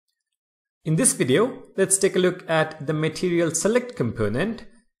In this video, let's take a look at the material select component,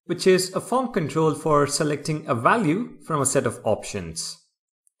 which is a form control for selecting a value from a set of options.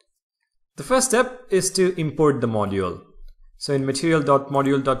 The first step is to import the module. So in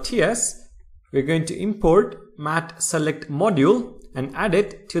material.module.ts, we're going to import mat select module and add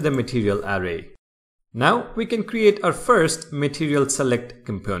it to the material array. Now we can create our first material select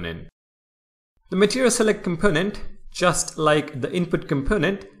component. The material select component, just like the input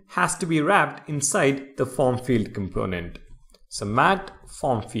component, has to be wrapped inside the form field component. So mat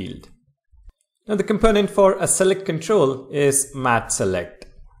form field. Now the component for a select control is mat select.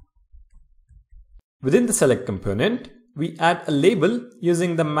 Within the select component, we add a label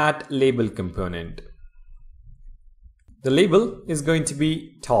using the mat label component. The label is going to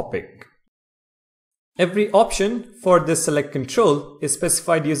be topic. Every option for this select control is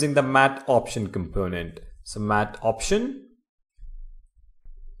specified using the mat option component. So mat option.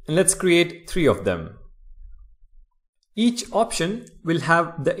 And let's create 3 of them. Each option will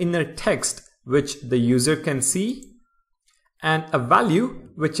have the inner text which the user can see and a value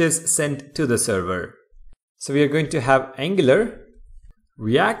which is sent to the server. So we are going to have Angular,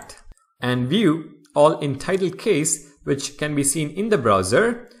 React, and Vue all in title case, which can be seen in the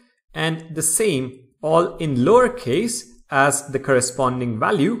browser, and the same all in lowercase as the corresponding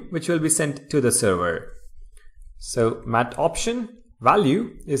value which will be sent to the server. So mat option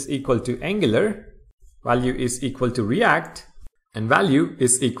value is equal to Angular, value is equal to React, and value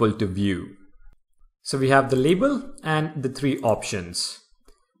is equal to Vue. So we have the label and the 3 options.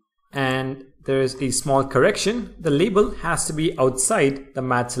 And there is a small correction. The label has to be outside the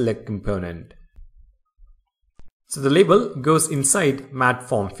mat select component. So the label goes inside mat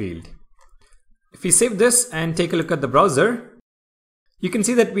form field. If we save this and take a look at the browser, you can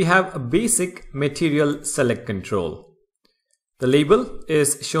see that we have a basic material select control. The label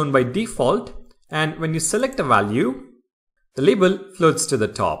is shown by default, and when you select a value, the label floats to the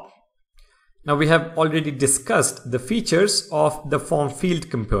top. Now we have already discussed the features of the form field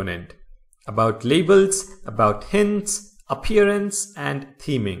component, about labels, about hints, appearance, and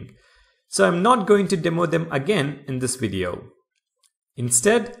theming. So I'm not going to demo them again in this video.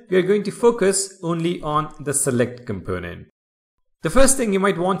 Instead, we are going to focus only on the select component. The first thing you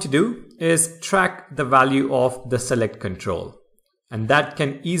might want to do is track the value of the select control. And that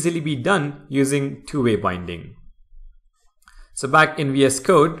can easily be done using two-way binding. So back in VS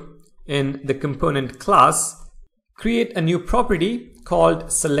Code, in the component class, create a new property called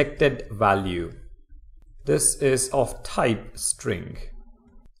selected value. This is of type string.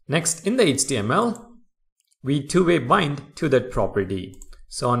 Next, in the HTML, we two-way bind to that property.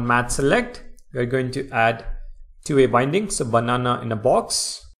 So on mat select, we're going to add two-way binding. So banana in a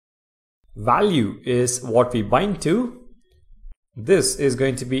box. Value is what we bind to. This is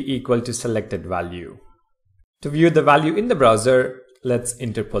going to be equal to selected value. To view the value in the browser, let's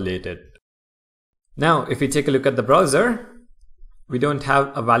interpolate it. Now, if we take a look at the browser, we don't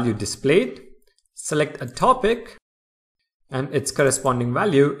have a value displayed. Select a topic, and its corresponding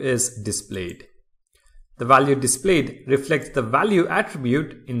value is displayed. The value displayed reflects the value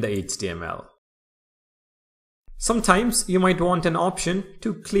attribute in the HTML. Sometimes you might want an option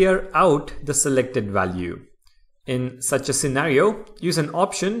to clear out the selected value. In such a scenario, use an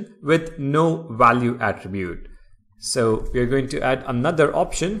option with no value attribute. So we are going to add another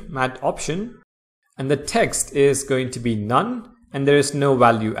option, mat option, and the text is going to be none and there is no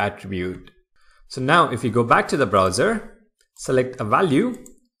value attribute. So now if you go back to the browser, select a value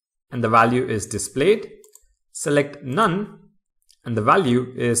and the value is displayed, select none and the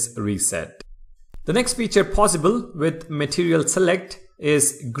value is reset. The next feature possible with material select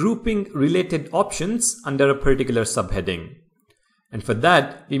is grouping related options under a particular subheading. And for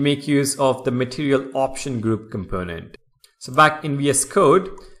that, we make use of the material option group component. So back in VS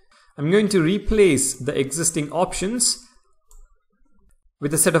Code, I'm going to replace the existing options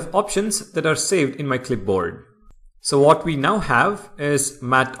with a set of options that are saved in my clipboard. So what we now have is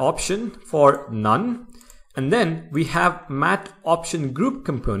mat option for none, and then we have mat option group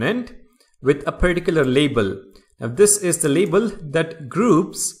component with a particular label. Now this is the label that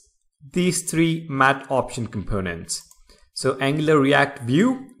groups these 3 mat option components. So Angular, React,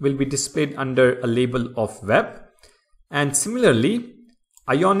 Vue will be displayed under a label of web, and similarly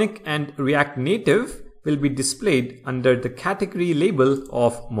Ionic and React Native will be displayed under the category label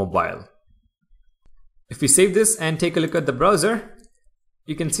of mobile. If we save this and take a look at the browser,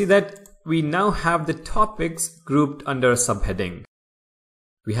 you can see that we now have the topics grouped under a subheading.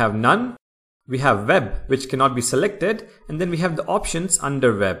 We have none, we have web which cannot be selected, and then we have the options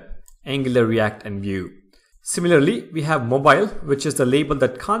under web, Angular, React, and Vue. Similarly, we have mobile, which is the label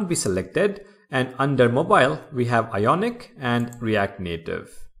that can't be selected, and under mobile, we have Ionic and React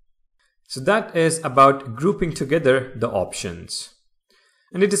Native. So that is about grouping together the options.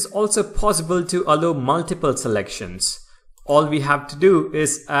 And it is also possible to allow multiple selections. All we have to do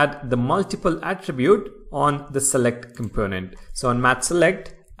is add the multiple attribute on the select component. So on mat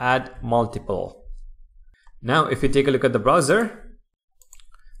select, add multiple. Now, if you take a look at the browser,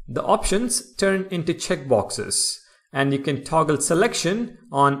 the options turn into checkboxes, and you can toggle selection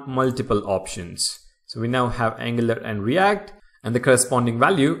on multiple options. So we now have Angular and React, and the corresponding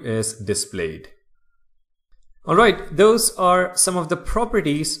value is displayed. Alright, those are some of the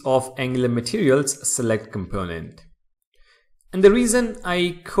properties of Angular Materials select component. And the reason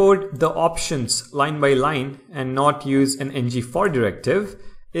I code the options line by line and not use an ng-for directive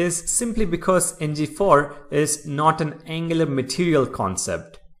is simply because ng-for is not an Angular Material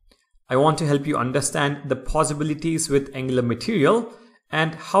concept. I want to help you understand the possibilities with Angular Material,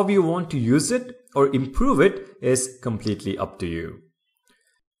 and how you want to use it or improve it is completely up to you.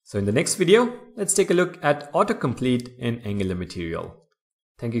 So in the next video, let's take a look at autocomplete in Angular Material.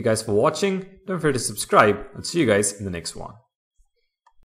 Thank you guys for watching. Don't forget to subscribe. I'll see you guys in the next one.